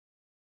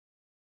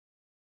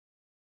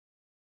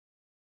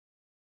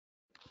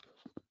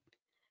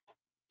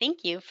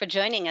Thank you for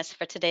joining us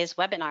for today's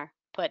webinar,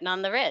 Puttin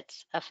on the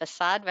Ritz, a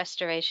facade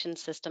restoration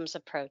systems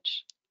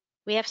approach.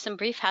 We have some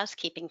brief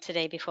housekeeping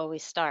today before we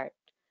start.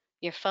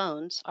 Your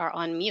phones are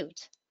on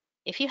mute.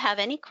 If you have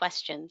any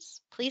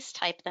questions, please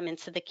type them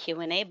into the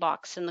Q&A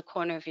box in the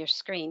corner of your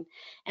screen,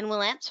 and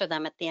we'll answer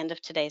them at the end of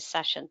today's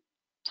session,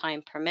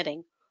 time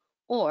permitting,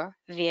 or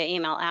via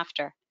email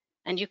after.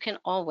 And you can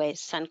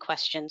always send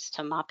questions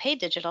to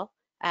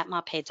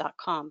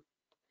mapeidigital@mapei.com.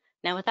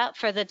 Now, without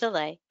further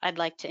delay, I'd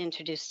like to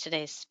introduce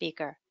today's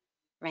speaker,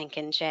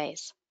 Rankin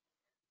Jays.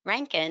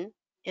 Rankin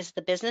is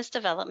the Business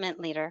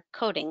Development Leader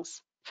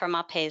Coatings for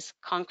MAPEI's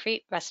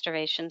Concrete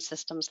Restoration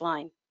Systems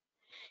line.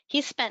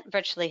 He spent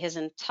virtually his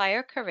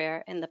entire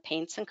career in the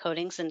paints and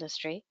coatings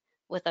industry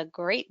with a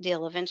great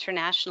deal of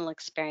international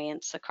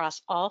experience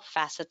across all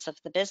facets of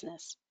the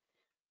business.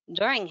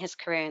 During his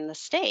career in the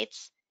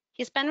States,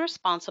 he's been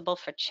responsible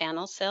for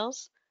channel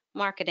sales,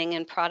 marketing,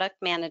 and product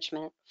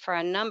management for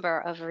a number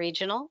of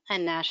regional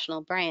and national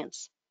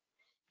brands.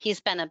 He's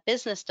been a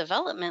business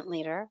development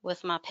leader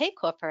with MAPEI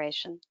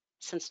Corporation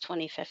since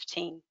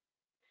 2015.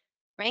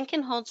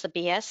 Rankin holds a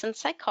BS in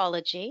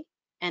psychology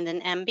and an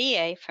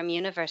MBA from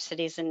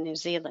universities in New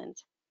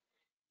Zealand.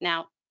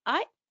 Now,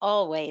 I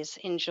always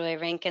enjoy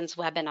Rankin's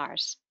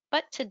webinars,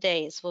 but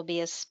today's will be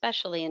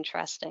especially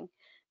interesting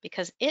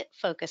because it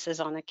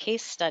focuses on a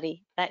case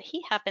study that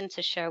he happened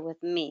to share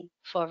with me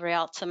for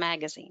Rialto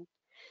magazine.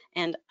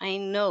 And I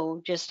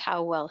know just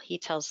how well he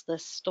tells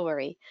this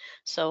story,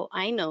 so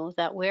I know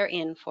that we're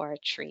in for a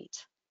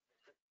treat.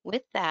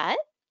 With that,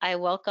 I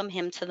welcome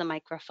him to the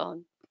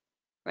microphone.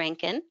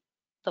 Rankin,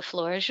 the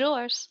floor is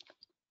yours.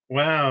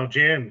 Wow,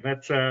 Jen,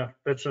 that's an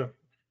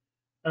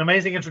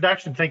amazing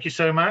introduction. Thank you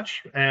so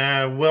much.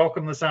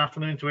 Welcome this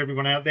afternoon to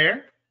everyone out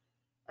there.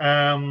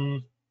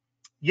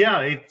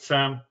 Yeah, it's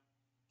a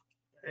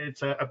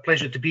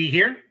pleasure to be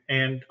here,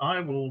 and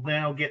I will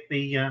now get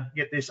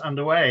this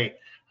underway.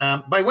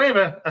 By way of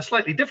a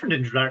slightly different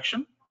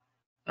introduction,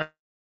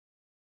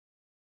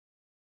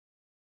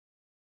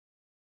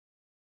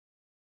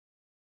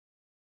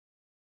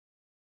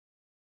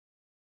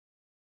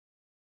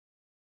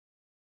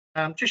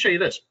 just show you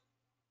this.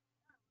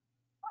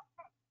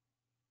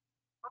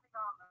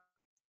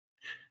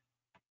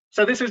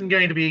 So this isn't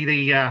going to be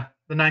the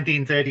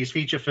 1930s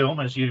feature film,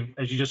 as you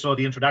just saw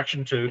the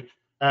introduction to.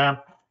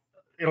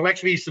 It'll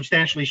actually be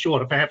substantially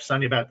shorter, perhaps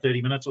only about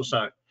 30 minutes or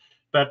so.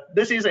 But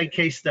this is a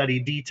case study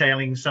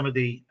detailing some of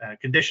the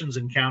conditions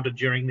encountered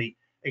during the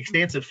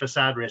extensive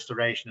facade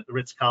restoration at the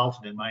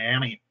Ritz-Carlton in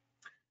Miami.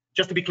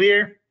 Just to be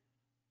clear,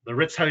 the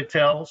Ritz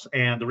hotels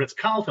and the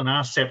Ritz-Carlton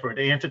are separate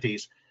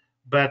entities,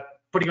 but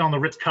putting on the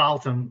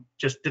Ritz-Carlton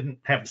just didn't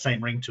have the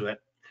same ring to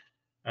it.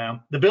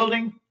 The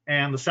building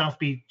and the South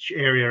Beach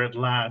area at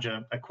large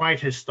are quite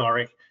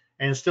historic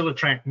and still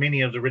attract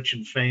many of the rich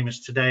and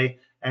famous today,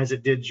 as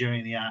it did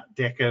during the Art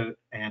Deco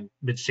and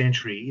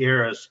mid-century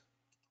eras.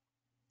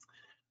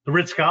 The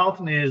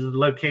Ritz-Carlton is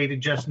located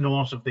just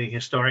north of the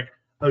historic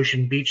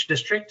Ocean Beach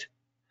district,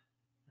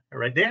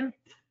 right there.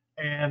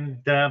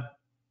 And the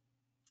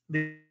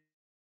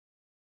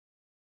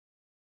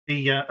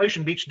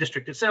Ocean Beach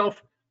district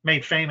itself,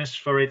 made famous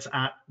for its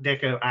Art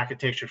Deco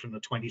architecture from the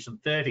 20s and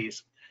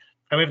 30s.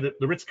 However,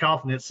 the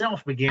Ritz-Carlton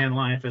itself began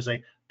life as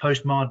a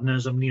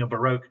postmodernism,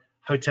 neo-Baroque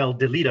hotel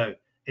de lido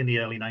in the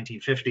early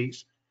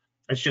 1950s.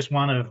 It's just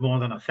one of more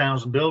than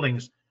 1,000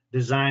 buildings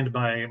designed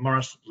by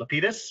Maurice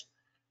Lapidus,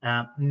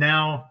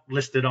 now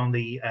listed on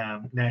the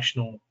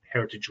National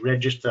Heritage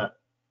Register.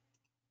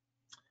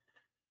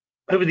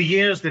 Over the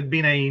years, there'd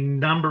been a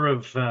number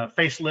of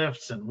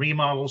facelifts and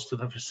remodels to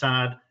the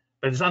facade,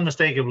 but it's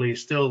unmistakably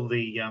still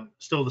the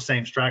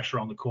same structure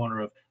on the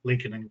corner of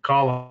Lincoln and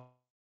Carlton.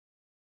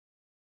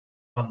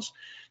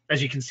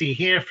 As you can see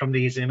here from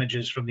these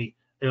images from the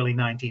early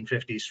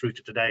 1950s through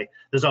to today,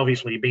 there's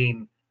obviously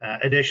been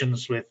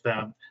additions with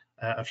a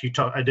few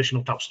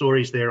additional top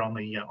stories there on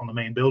the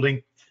main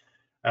building.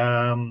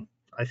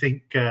 I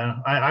think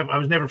I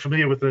was never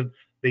familiar with the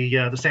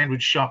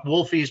sandwich shop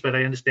Wolfie's, but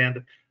I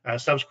understand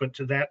that subsequent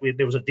to that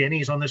there was a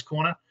Denny's on this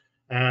corner,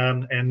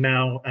 and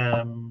now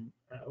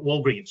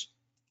Walgreens.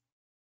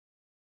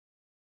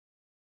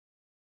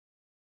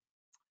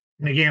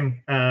 And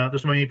again, the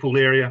swimming pool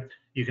area,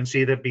 you can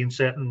see there have been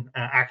certain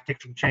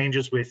architectural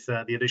changes with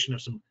the addition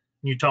of some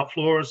new top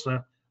floors,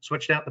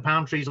 switched out the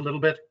palm trees a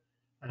little bit,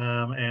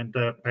 and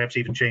perhaps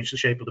even changed the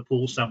shape of the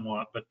pool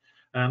somewhat. But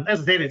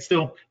as I said, it's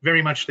still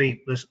very much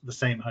the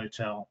same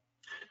hotel.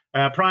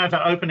 Prior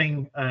to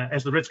opening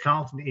as the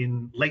Ritz-Carlton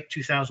in late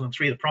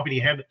 2003, the property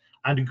had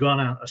undergone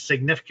a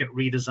significant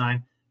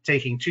redesign,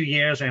 taking 2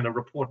 years and a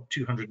reported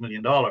 $200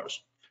 million.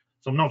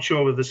 So I'm not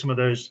sure whether some of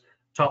those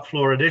top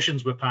floor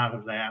additions were part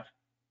of that.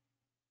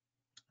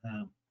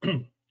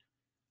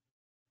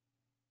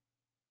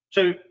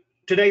 So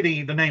today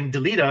the name de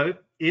lido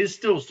is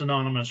still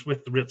synonymous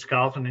with the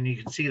Ritz-Carlton, and you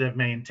can see they've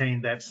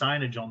maintained that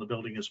signage on the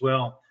building as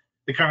well.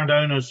 The current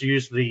owners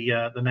use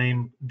the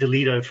name de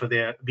lido for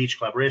their beach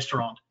club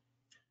restaurant.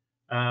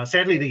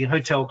 Sadly, the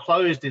hotel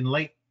closed in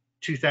late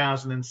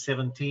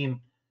 2017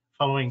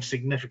 following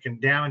significant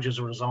damage as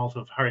a result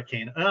of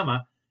Hurricane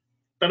Irma,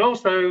 but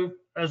also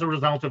as a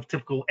result of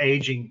typical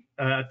aging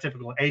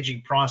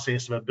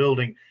process of a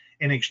building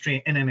in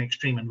an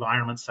extreme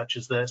environment such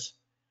as this.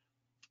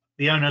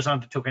 The owners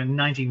undertook a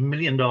 $90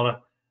 million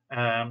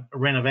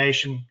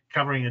renovation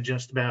covering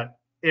just about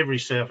every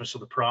surface of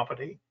the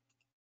property.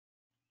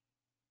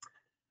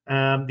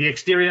 The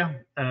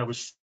exterior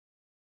was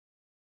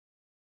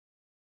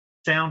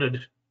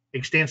sounded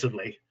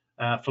extensively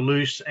for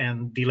loose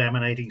and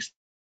delaminating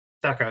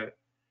stucco,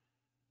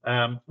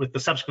 with the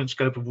subsequent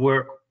scope of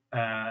work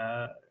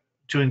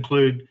to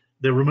include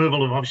the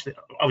removal of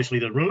obviously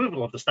the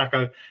removal of the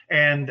stucco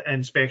and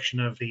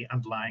inspection of the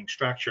underlying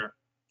structure.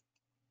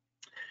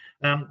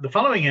 The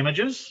following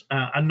images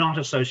are not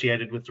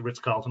associated with the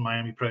Ritz-Carlton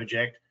Miami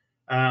project.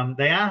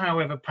 They are,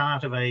 however,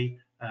 part of a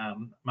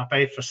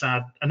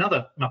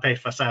another MAPEI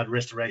facade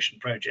restoration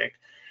project.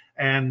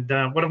 And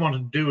what I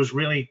wanted to do is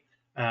really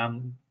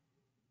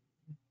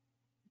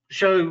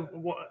show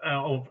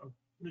or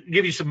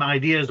give you some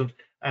ideas of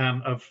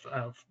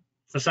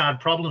facade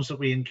problems that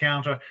we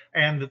encounter,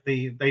 and that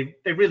they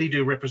really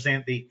do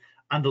represent the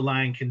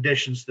underlying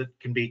conditions that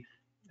can be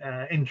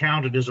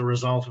encountered as a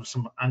result of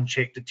some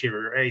unchecked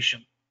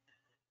deterioration.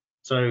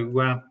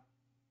 So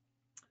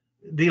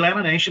the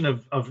lamination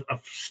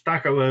of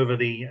stucco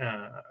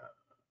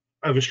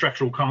over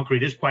structural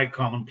concrete is quite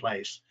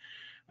commonplace,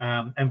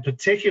 and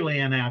particularly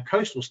in our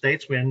coastal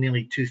states where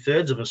nearly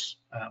 2/3 of us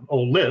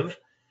all live.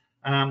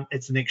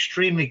 It's an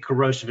extremely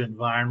corrosive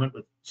environment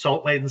with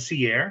salt-laden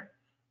sea air,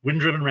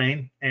 wind-driven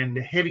rain, and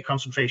heavy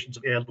concentrations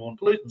of airborne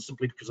pollutants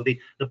simply because of the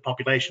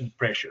population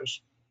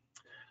pressures.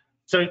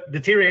 So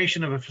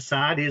deterioration of a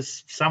facade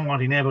is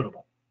somewhat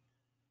inevitable.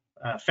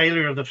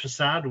 Failure of the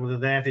facade, whether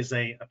that is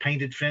a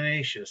painted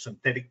finish, a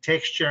synthetic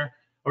texture,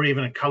 or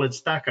even a colored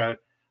stucco,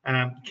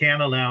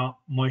 can allow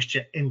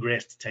moisture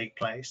ingress to take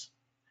place.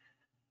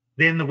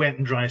 Then the wet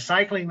and dry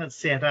cycling that's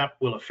set up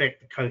will affect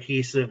the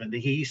cohesive and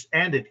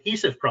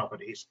adhesive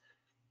properties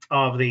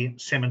of the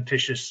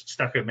cementitious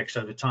stucco mix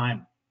over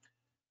time.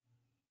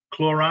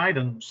 Chloride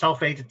and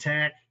sulfate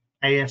attack,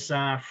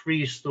 ASR,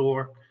 freeze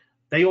thaw,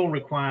 they all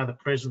require the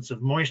presence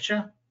of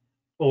moisture,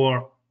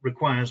 or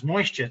requires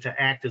moisture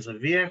to act as a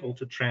vehicle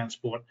to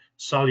transport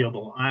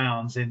soluble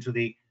ions into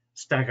the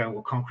stucco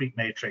or concrete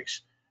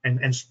matrix and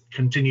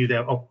continue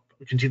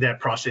that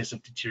process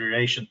of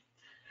deterioration.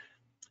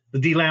 The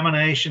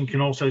delamination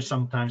can also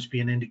sometimes be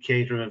an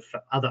indicator of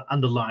other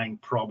underlying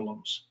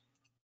problems.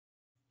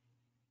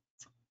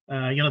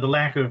 The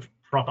lack of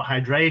proper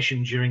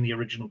hydration during the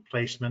original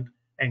placement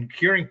and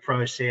curing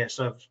process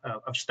of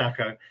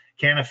stucco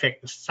can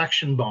affect the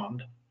suction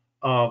bond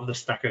of the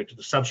stucco to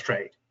the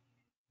substrate.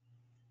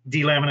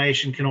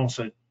 Delamination can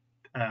also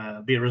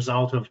be a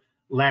result of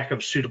lack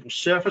of suitable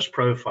surface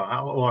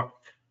profile or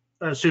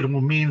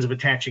suitable means of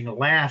attaching a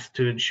lath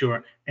to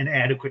ensure an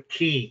adequate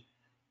key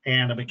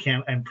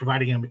and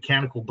providing a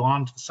mechanical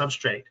bond to the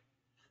substrate.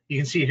 You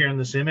can see here in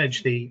this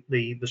image the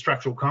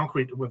structural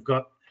concrete that we've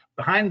got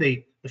behind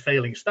the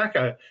failing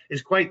stucco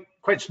is quite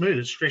smooth.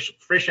 It's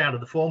fresh out of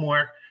the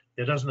formwork.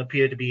 There doesn't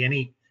appear to be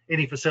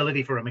any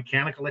facility for a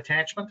mechanical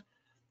attachment.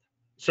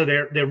 So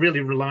they're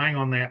really relying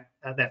on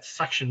that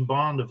suction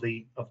bond of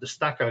the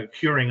stucco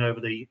curing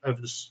over the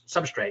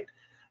substrate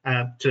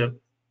to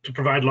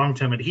provide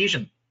long-term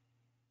adhesion.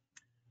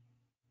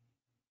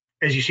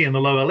 As you see in the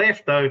lower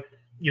left, though,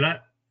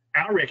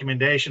 our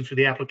recommendation for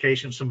the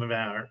application of some of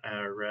our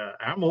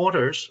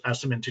mortars, our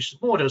cementitious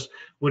mortars,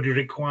 would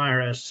require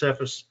a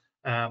surface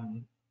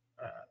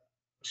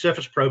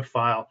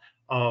profile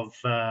of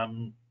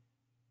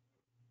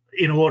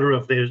in order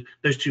of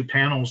those two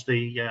panels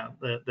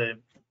that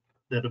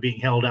are being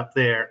held up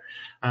there.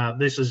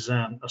 This is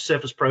a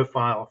surface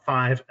profile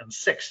 5 and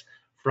 6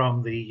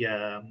 from the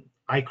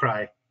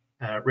ICRI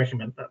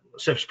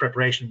surface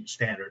preparation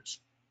standards.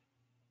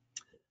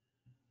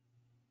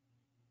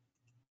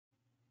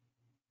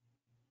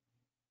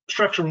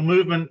 Structural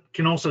movement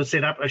can also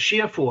set up a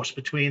shear force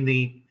between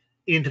the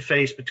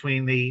interface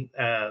between the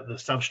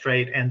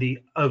substrate and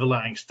the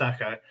overlying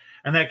stucco,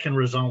 and that can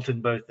result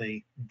in both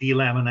the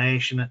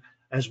delamination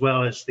as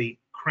well as the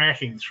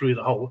cracking through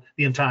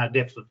the entire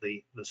depth of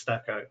the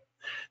stucco.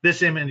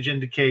 This image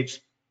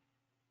indicates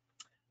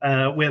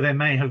where there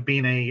may have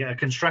been a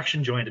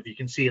construction joint. If you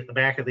can see at the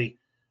back of the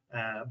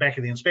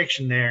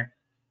inspection there,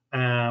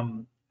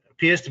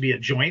 appears to be a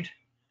joint,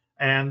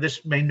 and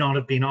this may not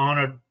have been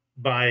honored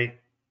by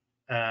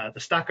the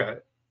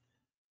stucco,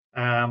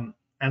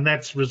 and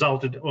that's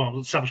resulted,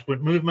 the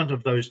subsequent movement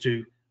of those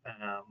two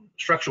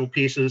structural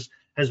pieces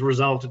has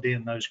resulted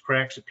in those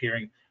cracks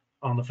appearing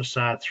on the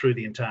facade through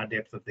the entire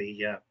depth of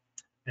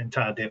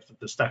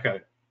the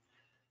stucco.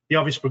 The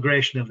obvious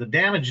progression of the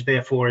damage,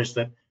 therefore, is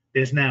that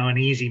there's now an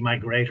easy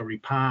migratory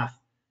path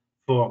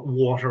for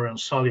water and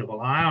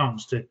soluble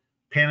ions to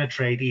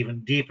penetrate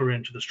even deeper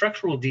into the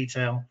structural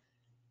detail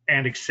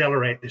and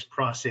accelerate this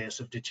process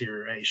of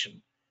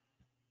deterioration.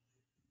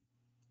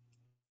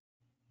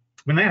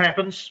 When that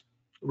happens,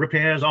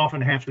 repairs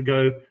often have to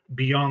go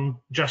beyond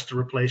just the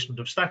replacement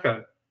of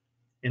stucco.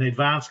 in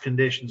advanced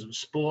conditions of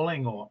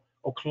spalling or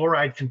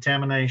chloride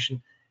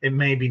contamination, it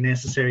may be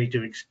necessary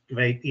to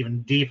excavate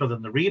even deeper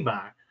than the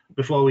rebar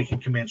before we can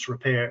commence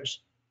repairs.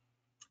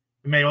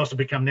 It may also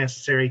become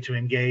necessary to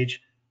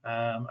engage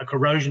a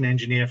corrosion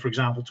engineer, for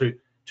example, to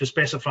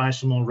specify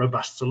some more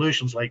robust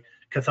solutions like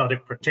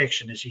cathodic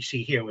protection, as you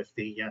see here with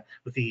the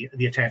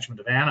attachment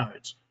of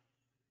anodes.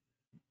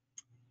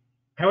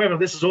 However,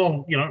 this is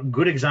all a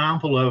good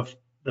example of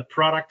the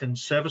product and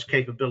service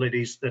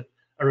capabilities that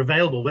are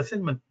available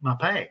within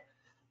MAPEI.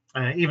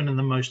 Even in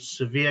the most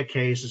severe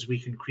cases, we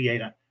can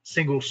create a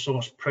single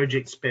source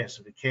project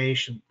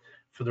specification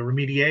for the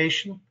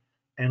remediation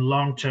and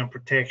long-term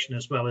protection,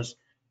 as well as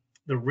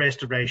the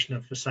restoration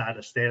of facade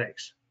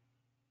aesthetics.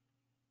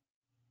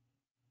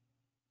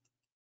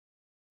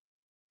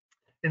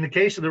 In the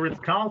case of the Ritz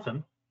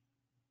Carlton,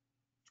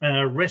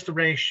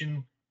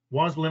 restoration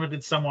was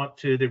limited somewhat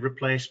to the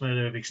replacement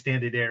of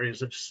extended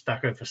areas of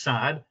stucco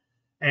facade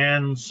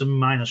and some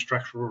minor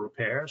structural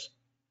repairs.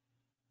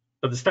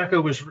 But the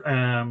stucco was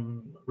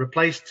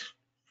replaced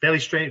fairly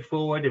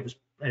straightforward.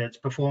 It's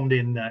performed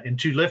in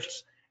 2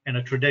 lifts and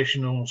a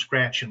traditional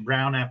scratch and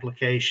brown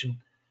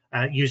application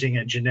using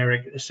a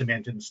generic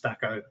cement and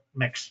stucco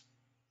mix.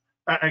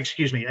 A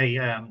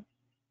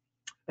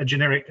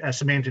generic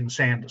cement and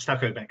sand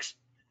stucco mix.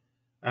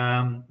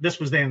 This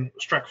was then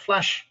struck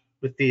flush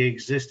with the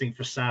existing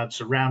facade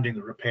surrounding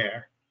the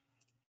repair.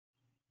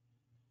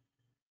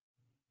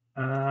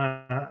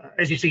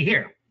 As you see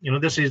here,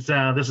 this is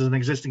an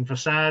existing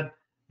facade.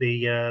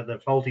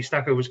 The faulty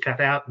stucco was cut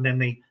out, and then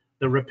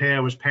the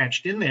repair was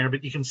patched in there.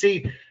 But you can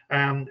see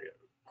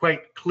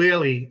quite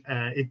clearly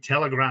it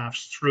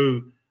telegraphs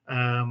through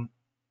an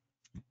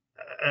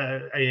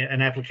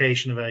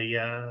application of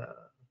a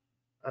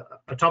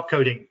top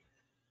coating.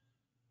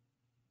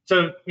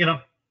 So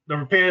the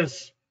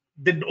repairs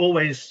didn't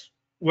always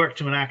work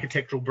to an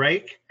architectural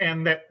break,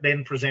 and that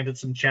then presented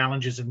some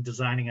challenges in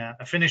designing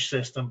a finish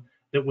system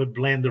that would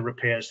blend the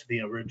repairs to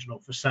the original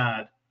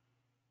facade.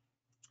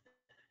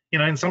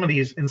 In some of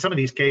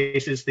these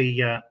cases,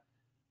 there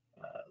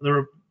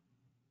were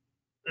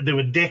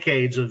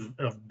decades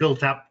of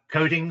built-up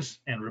coatings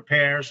and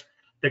repairs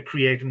that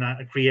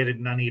created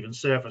an uneven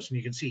surface. And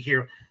you can see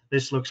here,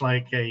 this looks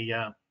like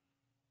I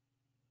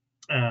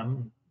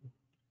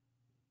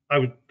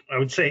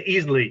would say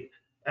easily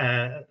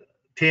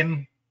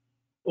 10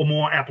 or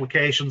more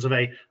applications of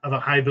a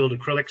high build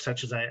acrylic,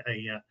 such as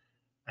an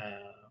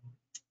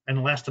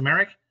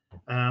elastomeric.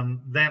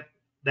 That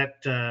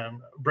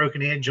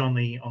broken edge on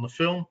the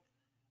film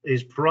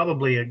is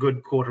probably a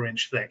good 1/4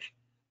 inch thick,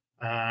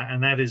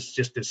 and that is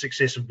just a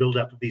successive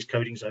buildup of these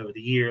coatings over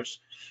the years.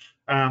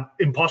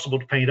 Impossible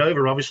to paint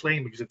over, obviously,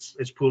 because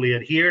it's poorly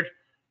adhered.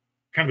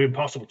 Kind of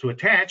impossible to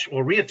attach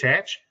or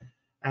reattach,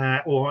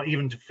 or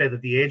even to feather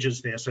the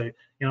edges there. So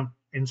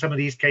in some of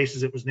these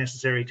cases, it was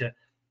necessary to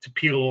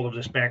peel all of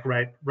this back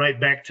right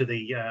back to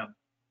the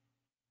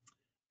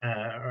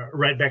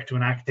right back to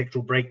an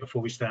architectural break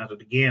before we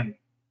started again.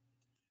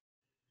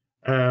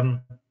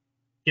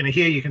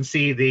 Here you can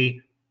see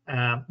the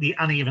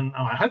uneven.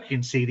 I hope you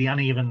can see the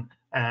uneven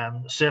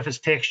surface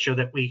texture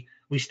that we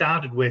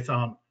started with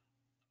on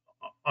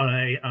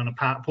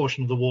a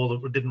portion of the wall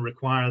that didn't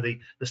require the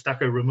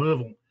stucco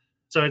removal.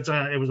 So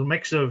it was a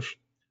mix of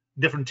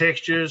different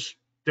textures,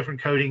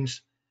 different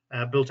coatings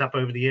built up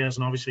over the years,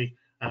 and obviously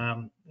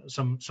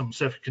some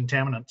surface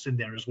contaminants in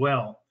there as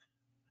well.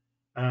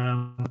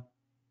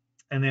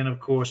 And then, of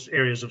course,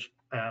 areas of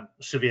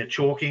severe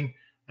chalking,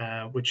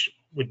 which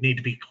would need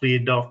to be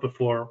cleared off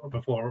before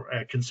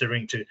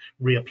considering to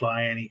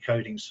reapply any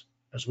coatings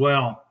as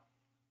well.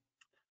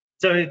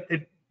 So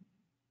it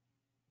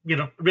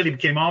really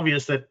became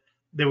obvious that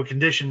there were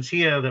conditions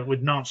here that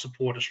would not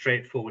support a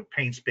straightforward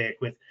paint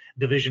spec with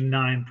Division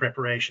 9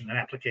 preparation and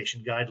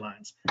application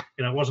guidelines.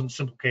 It wasn't a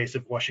simple case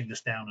of washing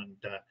this down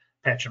and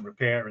patch and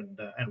repair and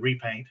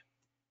repaint.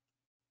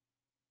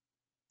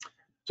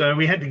 So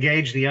we had to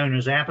gauge the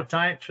owner's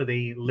appetite for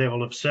the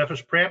level of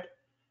surface prep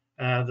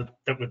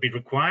that would be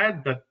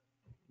required, but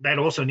that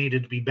also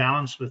needed to be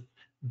balanced with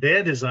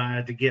their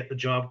desire to get the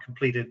job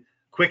completed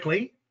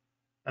quickly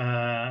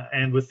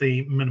and with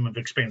the minimum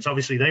expense.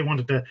 Obviously, they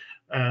wanted to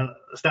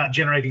start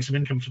generating some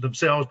income for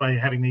themselves by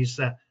having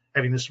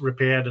this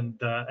repaired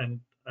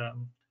and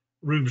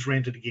rooms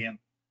rented again.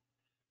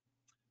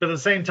 But at the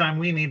same time,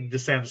 we needed to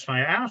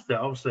satisfy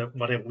ourselves that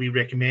whatever we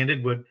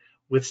recommended would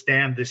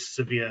withstand this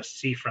severe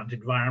seafront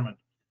environment.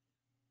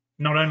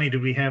 Not only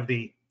did we have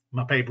the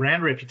MAPEI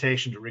brand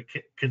reputation to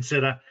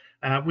consider,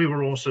 we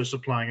were also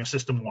supplying a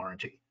system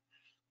warranty.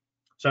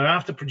 So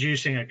after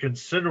producing a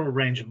considerable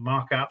range of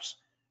mock-ups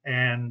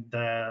and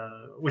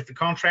with the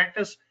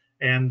contractors,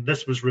 and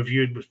this was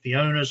reviewed with the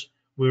owners,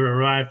 we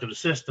arrived at a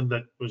system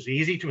that was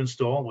easy to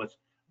install with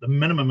the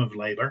minimum of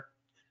labor,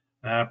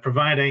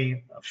 provide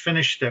a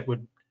finish that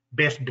would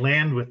best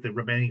blend with the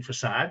remaining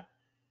facade,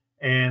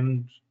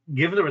 and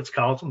give the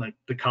Ritz-Carlton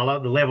the color,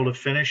 the level of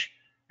finish,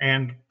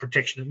 and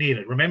protection it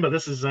needed. Remember,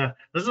 this is a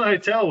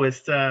hotel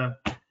with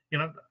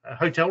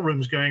hotel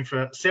rooms going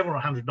for several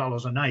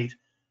 $100s a night,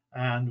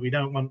 and we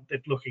don't want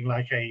it looking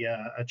like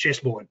a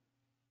chessboard.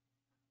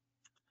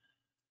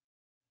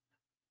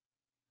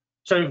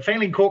 So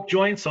failing cork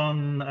joints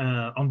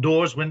on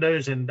doors,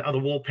 windows, and other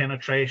wall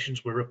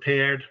penetrations were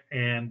repaired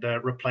and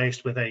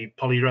replaced with a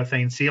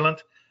polyurethane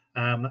sealant.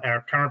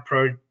 Our current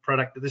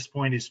product at this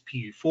point is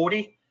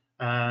PU40.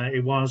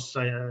 It was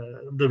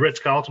the Ritz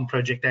Carlton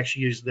project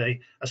actually used a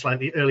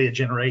slightly earlier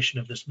generation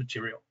of this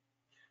material.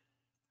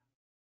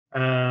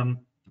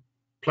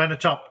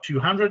 Planetop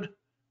 200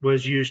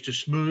 was used to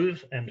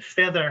smooth and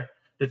feather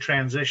the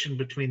transition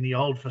between the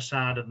old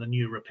facade and the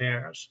new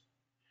repairs.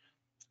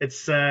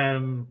 It's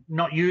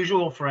not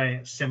usual for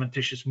a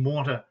cementitious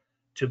mortar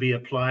to be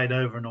applied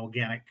over an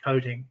organic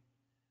coating.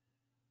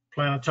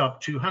 Planetop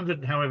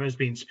 200, however, has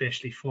been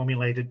specially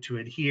formulated to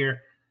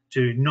adhere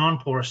to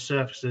non-porous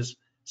surfaces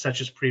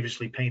such as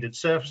previously painted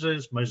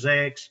surfaces,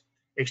 mosaics,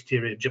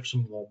 exterior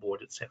gypsum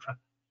wallboard, etc.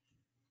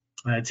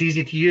 It's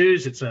easy to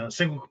use. It's a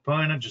single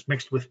component just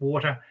mixed with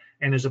water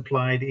and is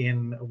applied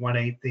in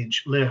 1/8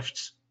 inch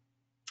lifts.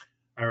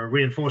 A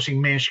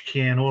reinforcing mesh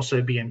can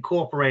also be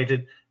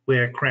incorporated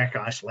where crack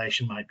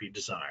isolation might be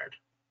desired.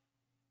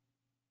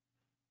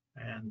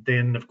 And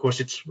then, of course,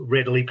 it's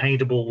readily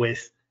paintable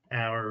with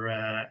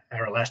our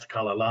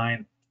Elasticolor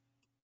line.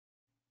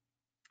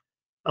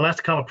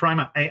 Elasticolor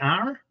Primer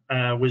AR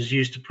was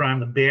used to prime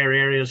the bare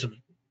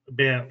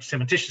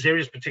cementitious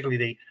areas,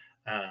 particularly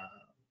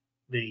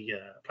the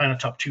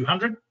Planetop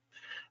 200.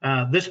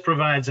 This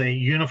provides a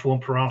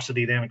uniform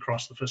porosity then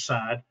across the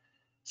facade.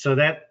 So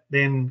that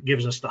then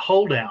gives us the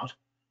holdout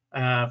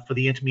for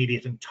the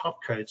intermediate and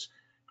top coats,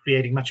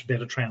 creating much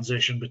better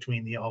transition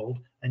between the old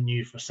and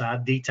new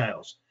facade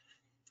details.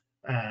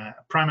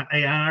 Primer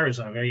AR is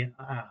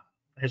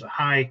has a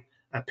high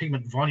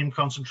pigment volume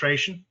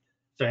concentration,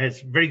 so it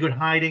has very good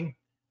hiding.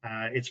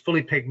 It's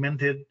fully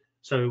pigmented,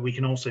 so we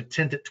can also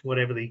tint it to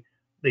whatever the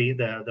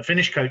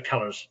finish coat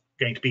color is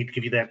going to be to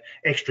give you that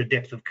extra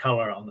depth of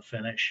color on the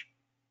finish.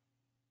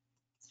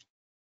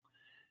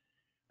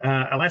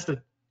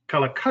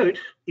 Elasticolor Coat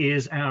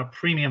is our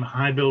premium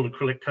high build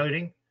acrylic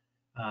coating.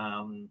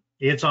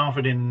 It's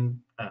offered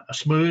in a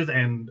smooth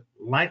and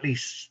lightly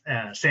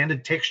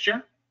sanded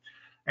texture,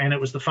 and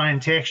it was the fine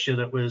texture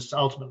that was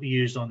ultimately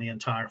used on the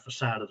entire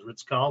facade of the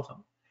Ritz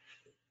Carlton.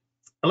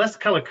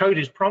 Elasticolor Coat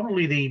is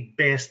probably the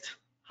best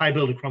high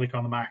build acrylic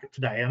on the market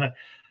today. And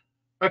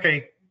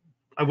okay,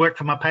 I work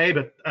for MAPEI,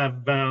 but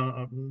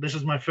this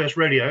is my first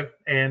rodeo,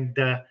 and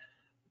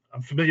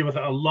I'm familiar with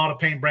a lot of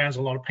paint brands,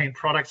 a lot of paint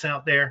products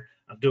out there.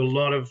 I do a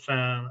lot of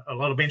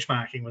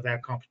benchmarking with our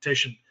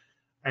competition,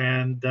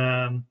 and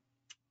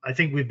I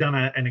think we've done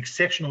an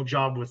exceptional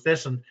job with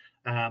this. And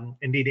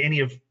indeed, any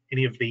of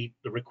the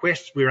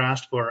requests we're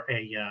asked for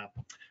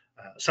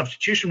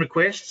substitution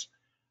requests,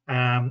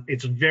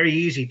 it's very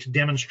easy to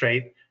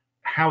demonstrate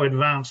how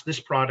advanced this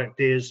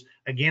product is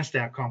against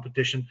our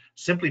competition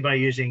simply by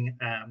using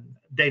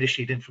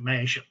datasheet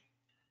information.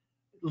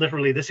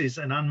 Literally, this is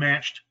an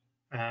unmatched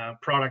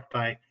product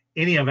by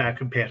any of our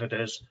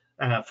competitors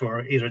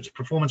for either its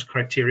performance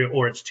criteria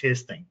or its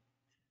testing.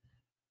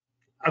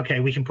 Okay,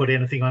 we can put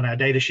anything on our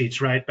data sheets,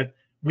 right? But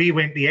we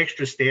went the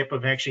extra step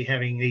of actually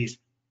having these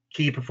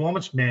key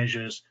performance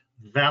measures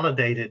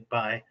validated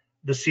by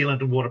the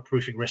Sealant and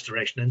Waterproofing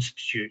Restoration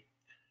Institute.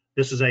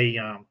 This is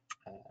an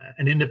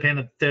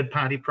independent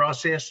third-party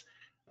process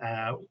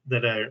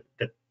that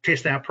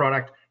tests our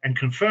product and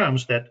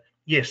confirms that,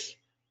 yes,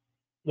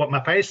 what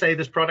MAPEI say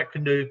this product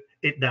can do,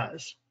 it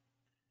does.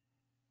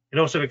 It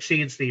also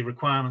exceeds the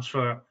requirements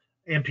for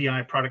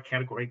MPI product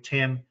category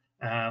 10,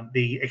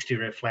 the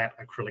exterior flat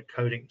acrylic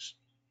coatings.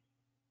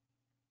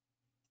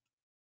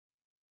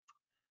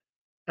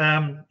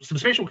 Some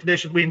special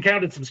conditions, we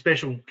encountered some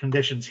special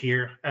conditions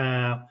here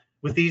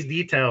with these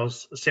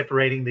details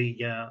separating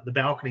the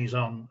balconies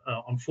on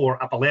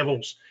 4 upper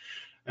levels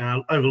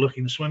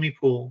overlooking the swimming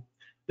pool.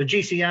 The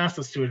GC asked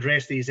us to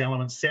address these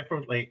elements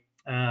separately.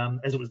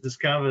 As it was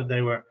discovered,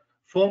 they were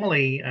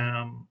formerly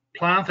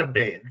planter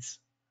beds,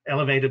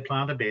 elevated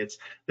planter beds.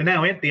 They're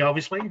now empty,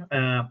 obviously,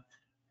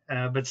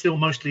 but still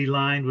mostly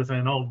lined with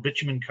an old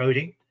bitumen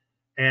coating,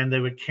 and they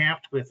were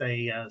capped with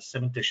a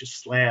cementitious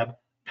slab,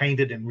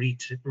 painted and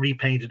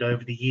repainted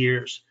over the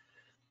years.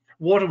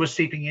 Water was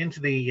seeping into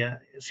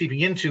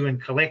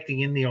and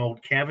collecting in the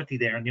old cavity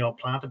there, in the old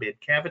planter bed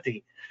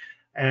cavity,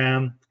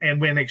 and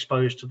when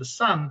exposed to the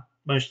sun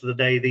most of the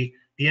day, the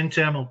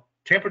internal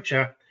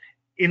temperature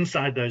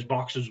inside those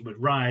boxes would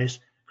rise,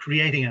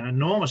 creating an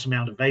enormous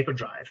amount of vapor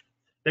drive.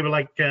 They were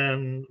like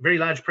very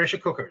large pressure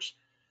cookers,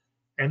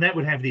 and that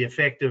would have the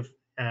effect of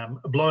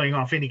blowing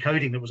off any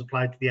coating that was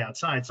applied to the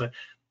outside. So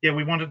yeah,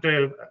 we wanted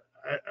to,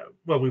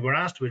 we were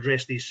asked to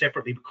address these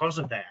separately because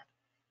of that.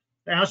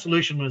 Our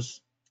solution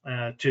was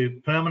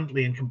to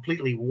permanently and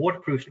completely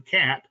waterproof the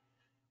cap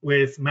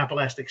with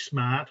MAPELASTIC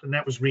Smart, and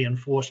that was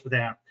reinforced with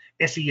our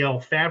SEL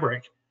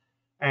fabric,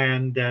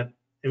 and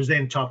it was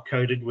then top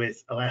coated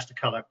with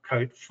Elasticolor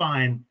Coat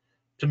Fine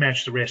to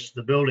match the rest of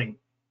the building.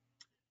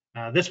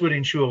 This would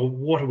ensure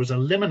water was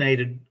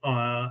eliminated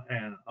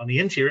on the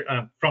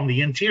interior, from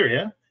the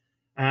interior,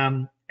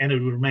 and and it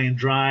would remain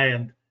dry.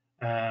 And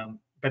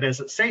but as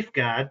a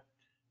safeguard,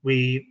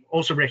 we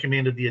also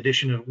recommended the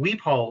addition of weep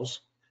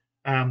holes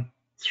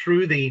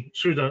through the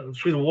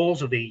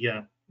walls of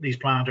these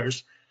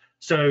planters,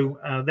 so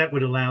that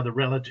would allow the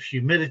relative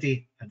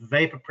humidity and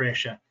vapor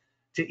pressure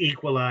to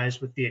equalize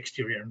with the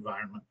exterior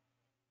environment.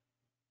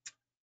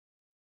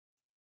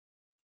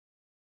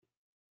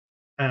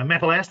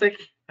 MAPEIUSA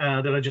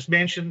that I just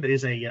mentioned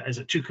is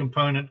a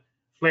two-component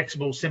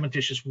flexible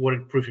cementitious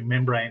waterproofing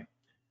membrane.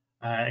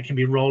 It can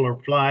be roll or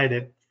applied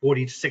at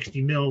 40 to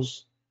 60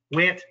 mils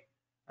wet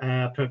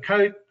per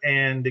coat,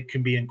 and it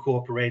can be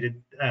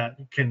incorporated,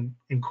 can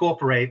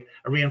incorporate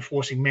a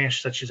reinforcing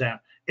mesh such as our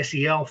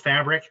SEL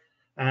fabric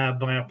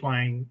by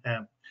applying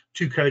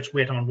 2 coats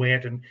wet on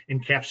wet and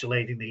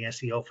encapsulating the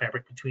SEL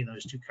fabric between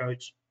those 2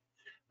 coats.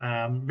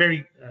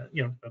 Very,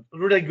 a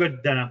really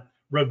good,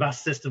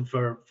 robust system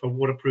for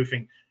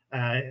waterproofing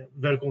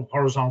vertical,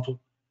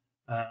 horizontal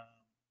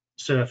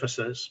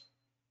surfaces.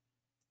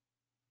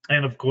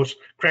 And of course,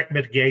 crack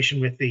mitigation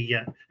with the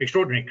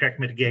extraordinary crack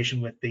mitigation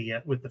with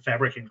the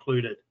fabric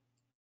included.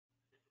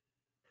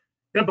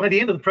 By the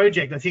end of the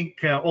project, I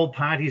think all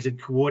parties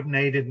had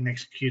coordinated and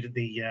executed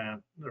the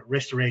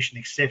restoration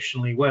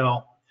exceptionally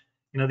well.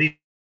 These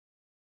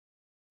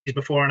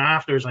before and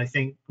afters, I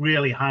think,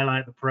 really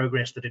highlight the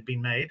progress that had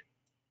been made.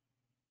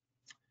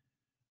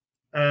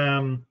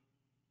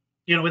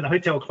 When the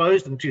hotel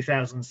closed in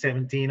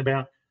 2017,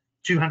 about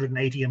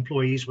 280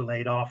 employees were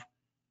laid off.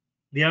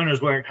 The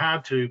owners worked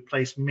hard to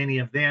place many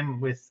of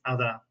them with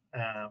other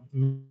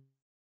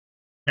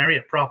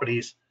Marriott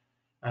properties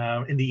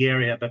in the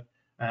area, but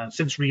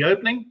since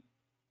reopening,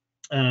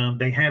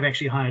 they have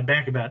actually hired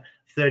back about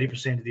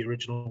 30% of the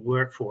original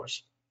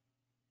workforce.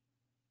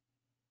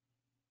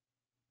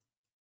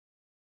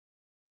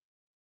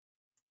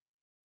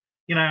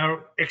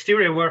 Our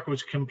exterior work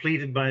was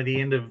completed by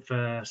the end of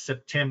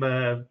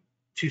September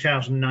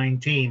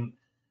 2019.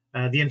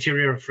 The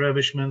interior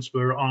refurbishments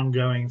were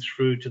ongoing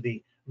through to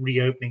the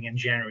reopening in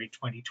January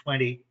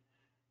 2020.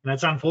 And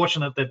it's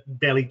unfortunate that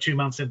barely 2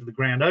 months into the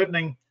grand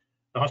opening,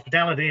 the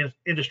hospitality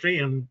industry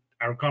and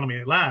our economy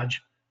at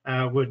large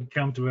would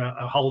come to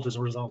a halt as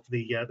a result of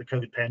the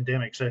COVID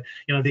pandemic. So,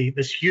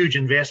 this huge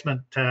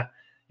investment,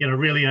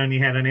 really only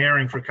had an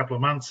airing for a couple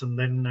of months, and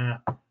then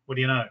what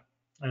do you know?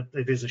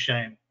 It is a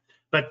shame.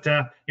 But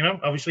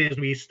obviously, as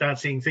we start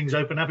seeing things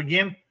open up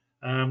again,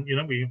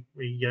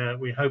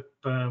 we hope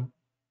the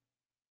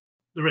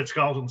Ritz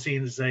Carlton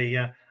sees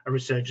a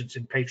resurgence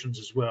in patrons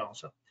as well.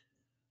 So,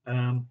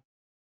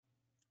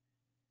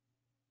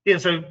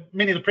 so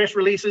many of the press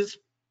releases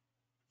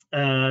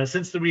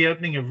since the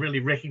reopening have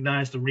really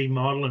recognized the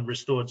remodel and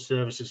restored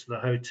services for the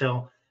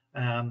hotel,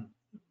 are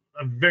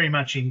very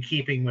much in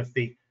keeping with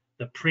the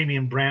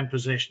premium brand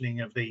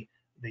positioning of the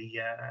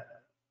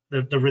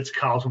Ritz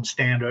Carlton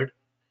standard.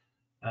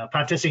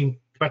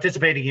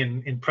 Participating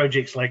in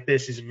projects like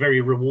this is very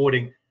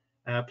rewarding,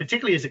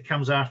 particularly as it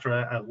comes after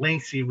a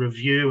lengthy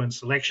review and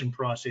selection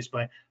process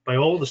by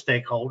all the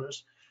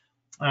stakeholders.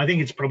 I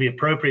think it's probably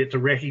appropriate to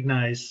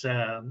recognize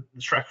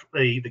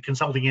the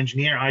consulting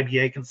engineer,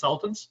 IBA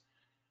Consultants,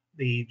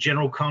 the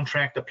general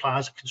contractor,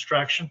 Plaza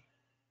Construction,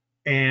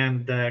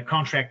 and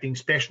Contracting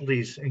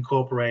Specialties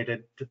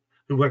Incorporated,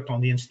 who worked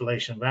on the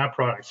installation of our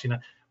products.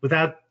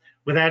 Without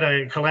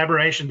a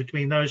collaboration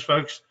between those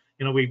folks,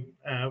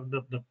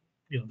 the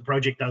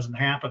project doesn't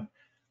happen.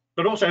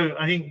 But also,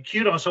 I think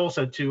kudos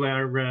also to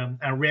our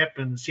rep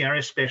and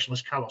CRS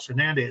specialist, Carlos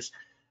Hernandez.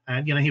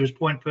 He was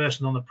point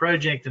person on the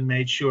project and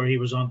made sure he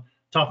was on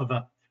top of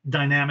a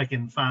dynamic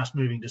and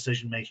fast-moving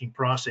decision-making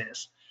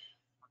process.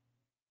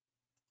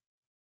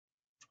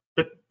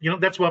 But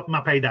that's what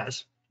MAPEI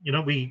does.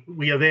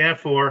 We are there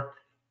for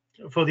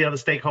the other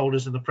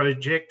stakeholders in the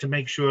project to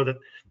make sure that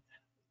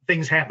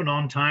things happen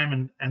on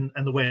time and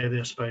the way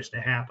they're supposed to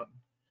happen.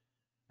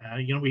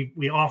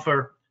 We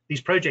offer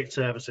these project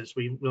services.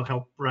 We will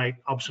help write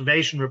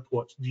observation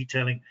reports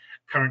detailing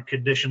current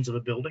conditions of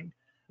a building.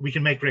 We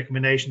can make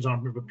recommendations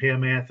on repair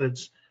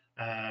methods,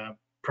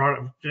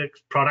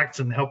 products,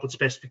 and help with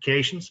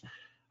specifications.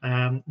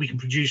 We can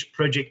produce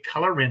project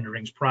color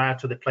renderings prior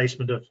to the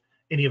placement of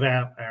any of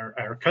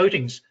our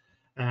coatings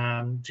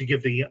to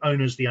give the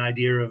owners the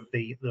idea of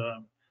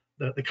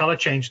the color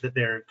change that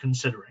they're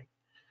considering.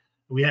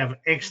 We have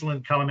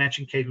excellent color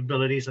matching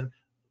capabilities, and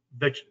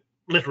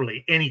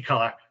literally any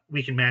color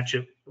we can match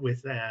it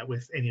with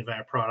any of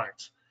our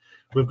products.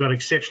 We've got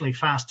exceptionally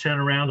fast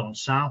turnaround on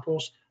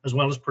samples, as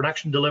well as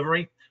production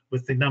delivery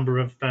with the number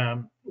of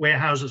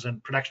warehouses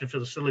and production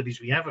facilities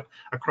we have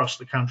across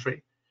the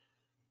country.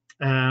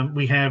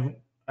 We have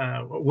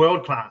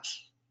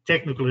world-class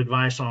technical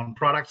advice on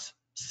products,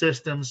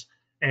 systems,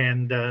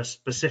 and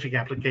specific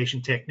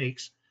application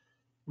techniques.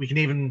 We can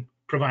even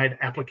provide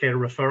applicator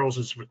referrals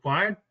as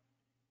required.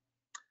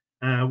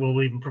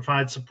 We'll even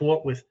provide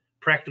support with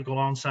practical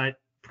on-site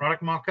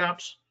product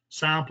mock-ups,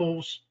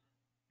 samples,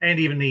 and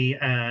even the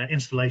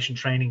installation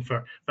training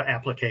for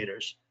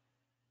applicators.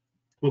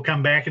 We'll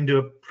come back and do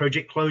a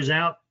project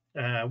closeout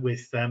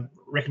with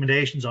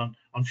recommendations on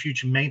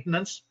future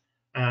maintenance.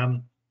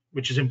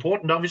 which is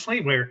important,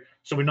 obviously,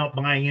 so we're not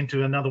buying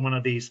into another one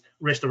of these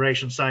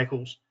restoration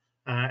cycles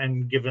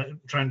and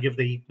try and give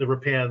the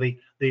repair the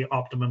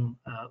optimum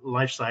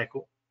life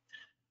cycle.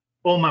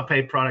 All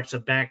MAPEI products are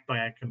backed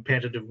by a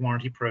competitive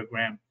warranty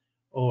program,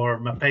 or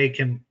MAPEI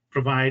can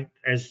provide,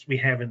 as we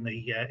have in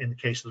the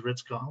case of the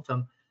Ritz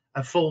Carlton,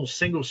 a full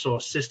single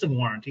source system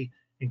warranty,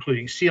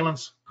 including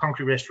sealants,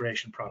 concrete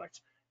restoration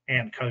products,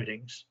 and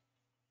coatings.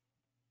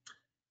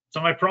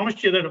 So I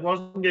promised you that it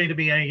wasn't going to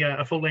be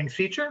a full-length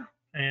feature,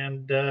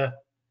 and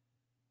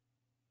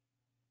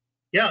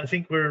yeah, I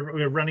think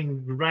we're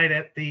running right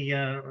at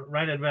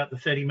about the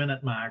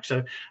 30-minute mark.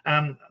 So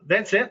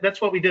that's it.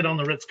 That's what we did on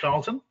the Ritz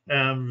Carlton.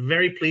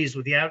 Very pleased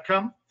with the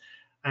outcome,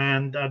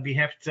 and I'd be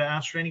happy to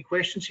answer any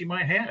questions you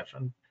might have.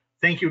 And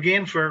thank you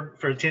again for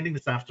attending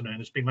this afternoon.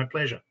 It's been my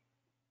pleasure.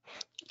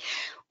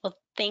 Well,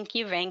 thank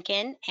you,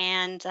 Rankin.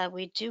 And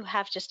we do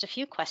have just a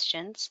few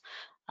questions.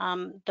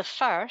 The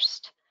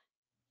first,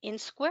 in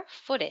square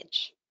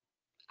footage,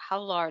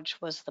 how large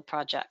was the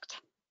project?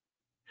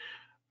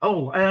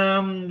 Oh,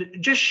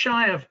 just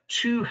shy of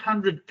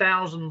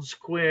 200,000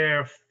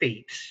 square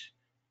feet.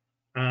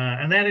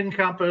 And that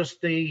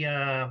encompassed the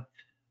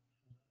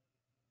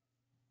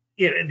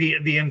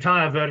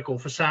entire vertical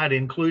facade,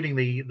 including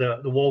the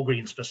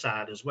Walgreens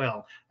facade as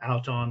well,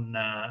 out on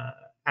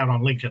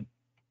Lincoln.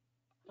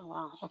 Oh,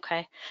 wow.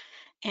 Okay.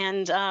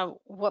 And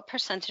what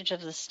percentage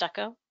of the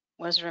stucco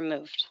was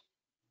removed?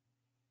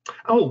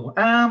 Oh,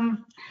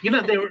 you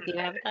know, Do you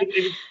have that?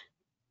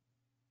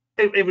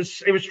 it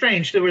was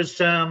strange. There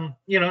was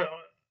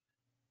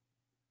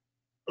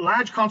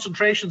large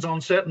concentrations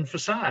on certain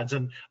facades,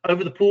 and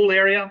over the pool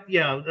area,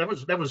 yeah,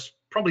 that was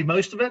probably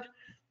most of it.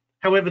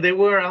 However, there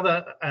were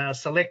other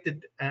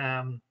selected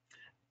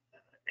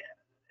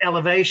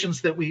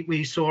elevations that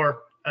we saw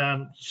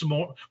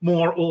some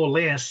more or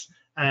less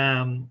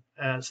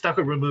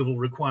stucco removal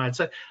required.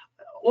 So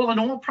all in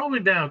all, probably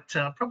about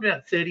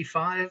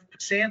 35%,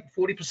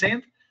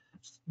 40%,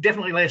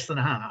 definitely less than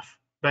half.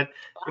 But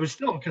it was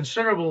still a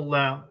considerable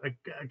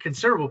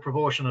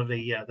proportion of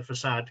the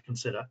facade to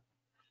consider.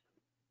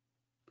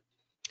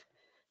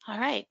 All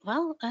right.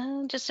 Well,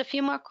 just a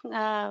few more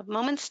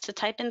moments to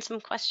type in some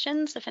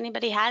questions if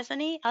anybody has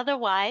any.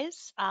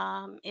 Otherwise,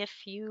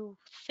 if you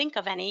think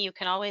of any, you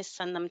can always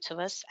send them to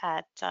us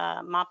at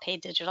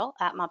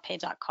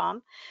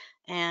mapeidigital@mapei.com,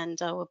 and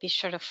we'll be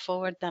sure to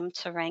forward them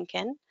to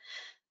Rankin.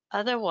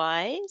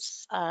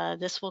 Otherwise,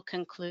 this will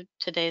conclude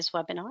today's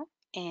webinar.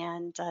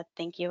 And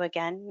thank you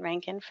again,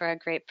 Rankin, for a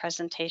great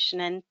presentation.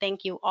 And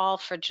thank you all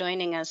for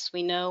joining us.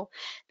 We know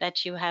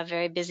that you have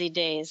very busy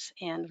days,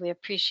 and we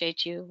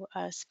appreciate you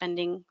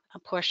spending a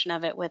portion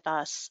of it with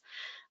us.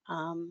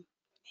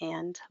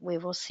 And we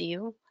will see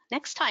you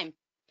next time.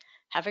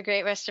 Have a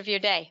great rest of your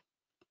day.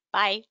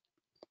 Bye.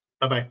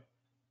 Bye-bye.